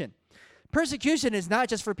persecution. Persecution is not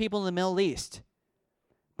just for people in the Middle East.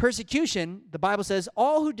 Persecution, the Bible says,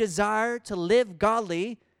 all who desire to live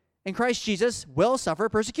godly in Christ Jesus will suffer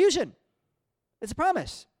persecution. It's a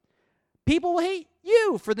promise. People will hate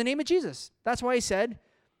you for the name of Jesus. That's why he said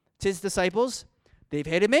to his disciples, they've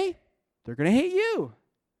hated me, they're going to hate you.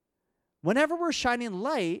 Whenever we're shining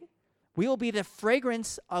light, we will be the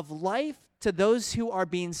fragrance of life to those who are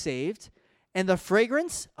being saved and the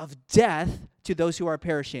fragrance of death to those who are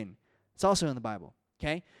perishing. It's also in the Bible,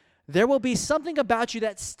 okay? There will be something about you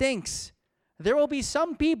that stinks. There will be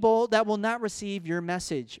some people that will not receive your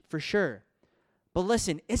message, for sure. But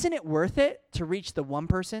listen, isn't it worth it to reach the one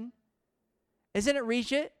person? Isn't it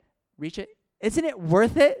reach it? Isn't it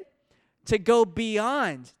worth it to go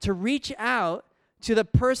beyond, to reach out to the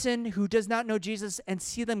person who does not know Jesus and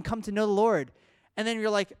see them come to know the Lord? And then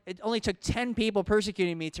you're like, it only took 10 people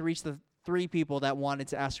persecuting me to reach the 3 people that wanted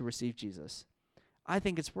to ask to receive Jesus. I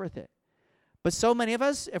think it's worth it. But so many of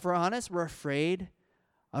us, if we're honest, we're afraid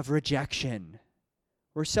of rejection.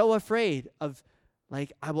 We're so afraid of,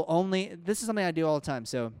 like, this is something I do all the time.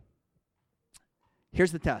 So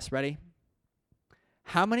here's the test. Ready?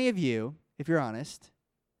 How many of you, if you're honest,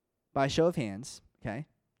 by show of hands, okay,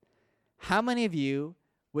 how many of you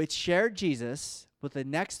would share Jesus with the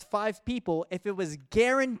next 5 people if it was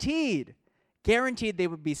guaranteed they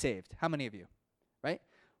would be saved? How many of you? Right?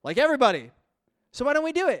 Like everybody. So why don't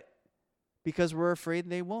we do it? Because we're afraid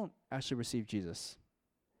they won't actually receive Jesus.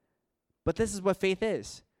 But this is what faith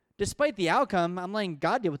is. Despite the outcome, I'm letting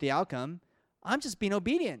God deal with the outcome. I'm just being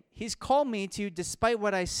obedient. He's called me to, despite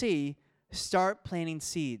what I see, start planting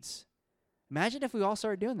seeds. Imagine if we all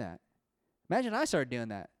started doing that. Imagine I started doing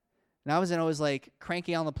that. And I wasn't always like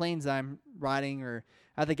cranky on the planes that I'm riding, or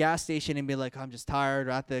at the gas station and be like, I'm just tired,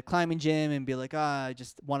 or at the climbing gym and be like, I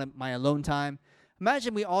just want my alone time.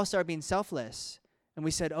 Imagine we all started being selfless. And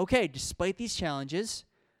we said, okay, despite these challenges,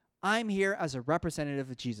 I'm here as a representative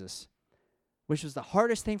of Jesus, which was the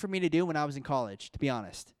hardest thing for me to do when I was in college, to be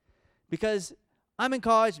honest. Because I'm in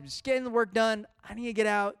college, I'm just getting the work done. I need to get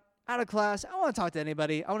out of class. I don't want to talk to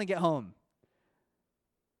anybody. I want to get home.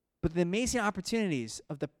 But the amazing opportunities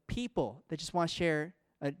of the people that just want to share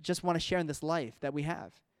in this life that we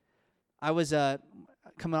have. I was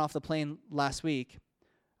coming off the plane last week.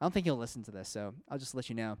 I don't think he'll listen to this, so I'll just let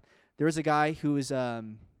you know. There was a guy who was, I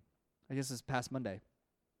guess this past Monday,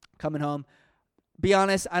 coming home. Be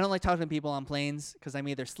honest, I don't like talking to people on planes because I'm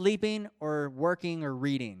either sleeping or working or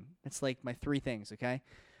reading. It's like my 3 things, okay?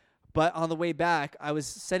 But on the way back, I was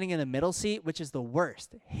sitting in the middle seat, which is the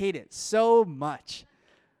worst. Hate it so much.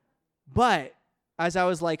 But as I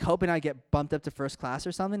was like hoping I'd get bumped up to first class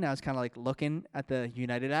or something, I was kind of like looking at the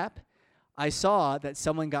United app. I saw that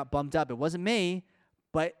someone got bumped up. It wasn't me,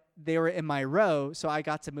 but they were in my row, so I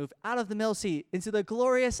got to move out of the middle seat into the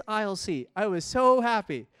glorious aisle seat. I was so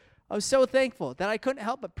happy. I was so thankful that I couldn't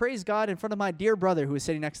help but praise God in front of my dear brother who was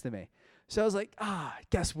sitting next to me. So I was like,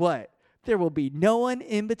 guess what? There will be no one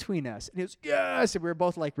in between us. And he was, yes! And we were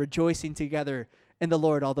both like rejoicing together in the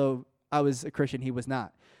Lord, although I was a Christian, he was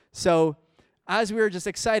not. So as we were just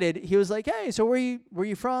excited, he was like, hey, so where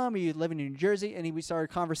you from? Are you living in New Jersey? And we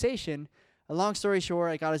started a conversation. A long story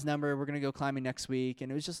short, I got his number. We're going to go climbing next week.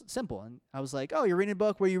 And it was just simple. And I was like, oh, you're reading a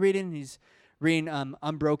book? What are you reading? And he's reading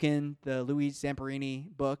Unbroken, the Louis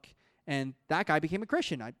Zamperini book. And that guy became a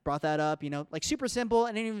Christian. I brought that up, like super simple.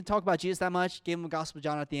 I didn't even talk about Jesus that much. Gave him a Gospel of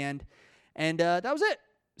John at the end. And that was it.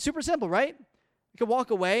 Super simple, right? I could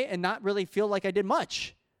walk away and not really feel like I did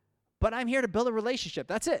much. but I'm here to build a relationship.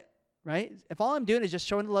 That's it, right? If all I'm doing is just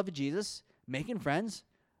showing the love of Jesus, making friends,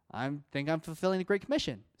 I think I'm fulfilling the Great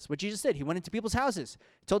Commission. That's what Jesus did. He went into people's houses.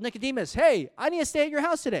 He told Nicodemus, hey, I need to stay at your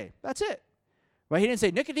house today. That's it. Right? He didn't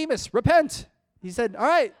say, Nicodemus, repent. He said, all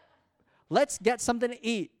right, let's get something to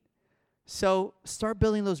eat. So start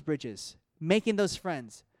building those bridges, making those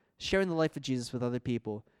friends, sharing the life of Jesus with other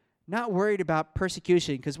people. Not worried about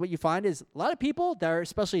persecution, because what you find is a lot of people that are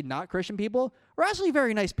especially not Christian people are actually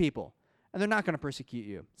very nice people, and they're not going to persecute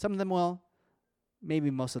you. Some of them will,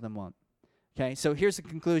 maybe most of them won't. Okay, so here's the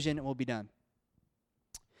conclusion, and we'll be done.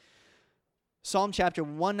 Psalm chapter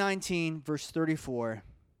 119, verse 34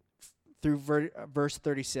 through verse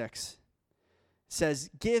 36 says,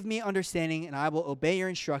 give me understanding, and I will obey your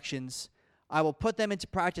instructions. I will put them into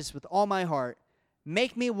practice with all my heart.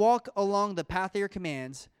 Make me walk along the path of your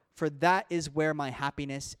commands, for that is where my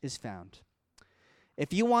happiness is found.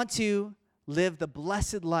 If you want to live the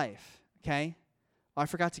blessed life, okay? Oh, I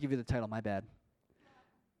forgot to give you the title, my bad.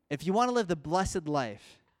 If you want to live the blessed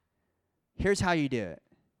life, here's how you do it.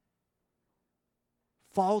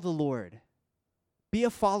 Follow the Lord. Be a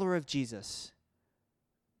follower of Jesus.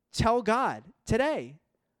 Tell God today,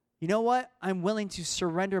 you know what? I'm willing to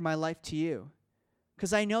surrender my life to you,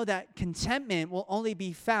 because I know that contentment will only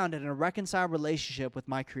be found in a reconciled relationship with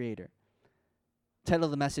my Creator. Title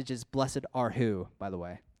of the message is Blessed Are Who, by the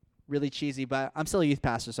way. Really cheesy, but I'm still a youth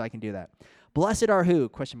pastor, so I can do that. Blessed are who? ?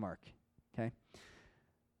 Okay.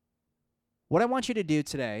 What I want you to do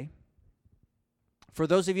today, for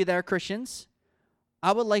those of you that are Christians,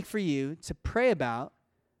 I would like for you to pray about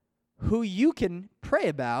who you can pray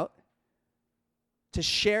about to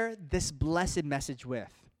share this blessed message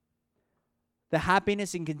with. The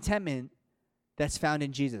happiness and contentment that's found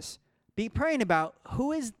in Jesus. Be praying about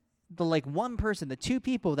who is the one person, the two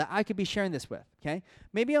people that I could be sharing this with, okay?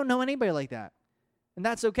 Maybe you don't know anybody like that, and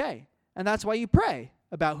that's okay. And that's why you pray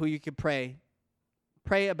about who you could pray.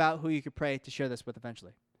 Pray about who you could pray to share this with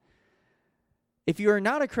eventually. If you are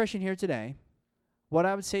not a Christian here today, what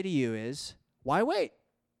I would say to you is, why wait?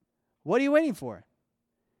 What are you waiting for?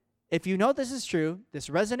 If you know this is true, this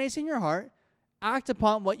resonates in your heart, act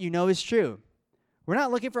upon what you know is true. We're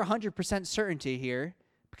not looking for 100% certainty here,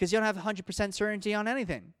 because you don't have 100% certainty on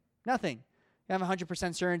anything. Nothing. You have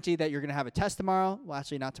 100% certainty that you're going to have a test tomorrow. Well,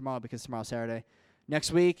 actually, not tomorrow, because tomorrow's Saturday.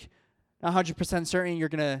 Next week, not 100%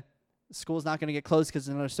 certain school's not going to get closed because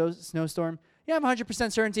of another snowstorm. You have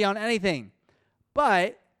 100% certainty on anything.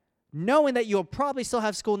 But knowing that you'll probably still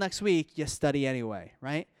have school next week, you study anyway,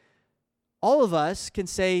 right? All of us can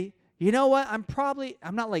say, you know what, I'm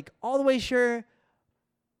not all the way sure,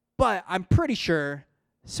 but I'm pretty sure,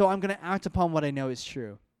 so I'm going to act upon what I know is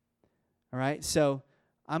true. All right? So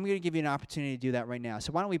I'm going to give you an opportunity to do that right now.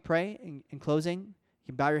 So why don't we pray in closing? You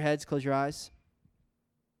can bow your heads, close your eyes.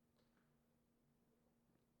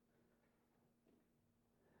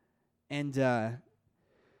 And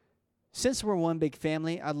since we're one big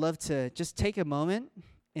family, I'd love to just take a moment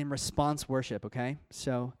in response worship, okay?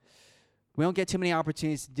 So we don't get too many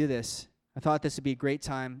opportunities to do this. I thought this would be a great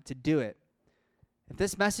time to do it. If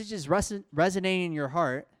this message is resonating in your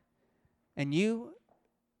heart, and you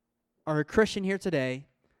are a Christian here today,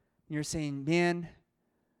 and you're saying, man,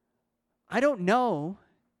 I don't know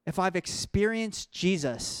if I've experienced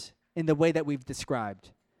Jesus in the way that we've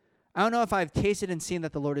described. I don't know if I've tasted and seen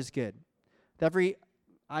that the Lord is good. With every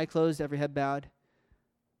eye closed, every head bowed.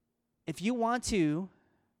 If you want to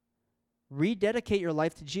rededicate your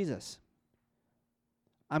life to Jesus,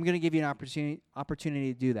 I'm going to give you an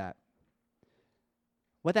opportunity to do that.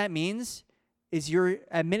 What that means is you're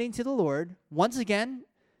admitting to the Lord, once again,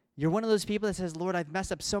 you're one of those people that says, Lord, I've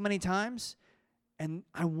messed up so many times, and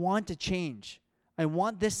I want to change. I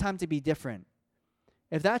want this time to be different.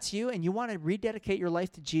 If that's you and you want to rededicate your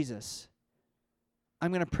life to Jesus,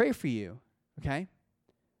 I'm going to pray for you, okay?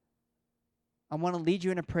 I want to lead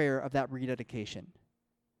you in a prayer of that rededication.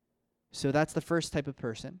 So that's the first type of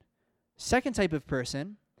person. Second type of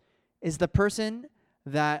person is the person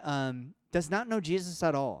that does not know Jesus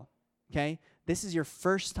at all, okay? This is your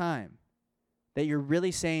first time that you're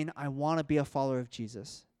really saying, I want to be a follower of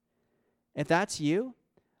Jesus. If that's you,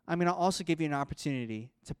 I'm going to also give you an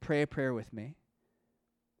opportunity to pray a prayer with me.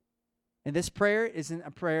 And this prayer isn't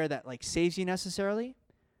a prayer that saves you necessarily.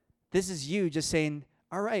 This is you just saying,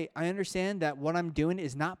 all right, I understand that what I'm doing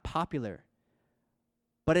is not popular,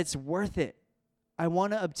 but it's worth it. I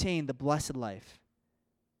want to obtain the blessed life.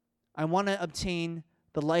 I want to obtain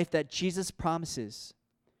the life that Jesus promises.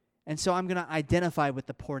 And so I'm going to identify with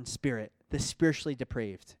the poor in spirit, the spiritually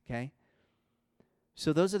depraved, okay?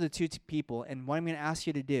 So those are the two people. And what I'm going to ask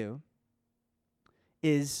you to do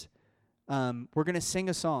is we're going to sing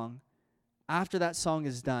a song. after that song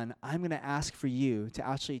is done, I'm going to ask for you to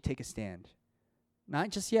actually take a stand. Not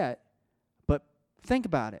just yet, but think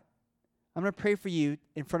about it. I'm going to pray for you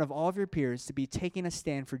in front of all of your peers to be taking a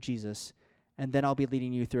stand for Jesus, and then I'll be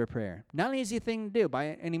leading you through a prayer. Not an easy thing to do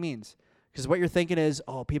by any means, because what you're thinking is,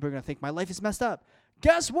 oh, people are going to think my life is messed up.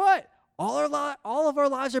 Guess what? All of our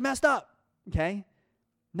lives are messed up, okay?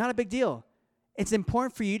 Not a big deal. It's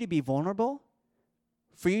important for you to be vulnerable,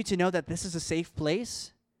 for you to know that this is a safe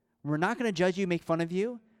place. We're not going to judge you, make fun of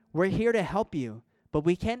you. We're here to help you, but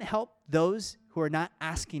we can't help those who are not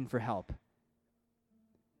asking for help,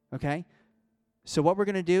 okay? So what we're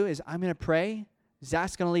going to do is I'm going to pray.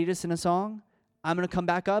 Zach's going to lead us in a song. I'm going to come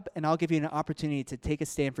back up, and I'll give you an opportunity to take a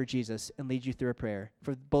stand for Jesus and lead you through a prayer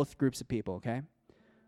for both groups of people, okay?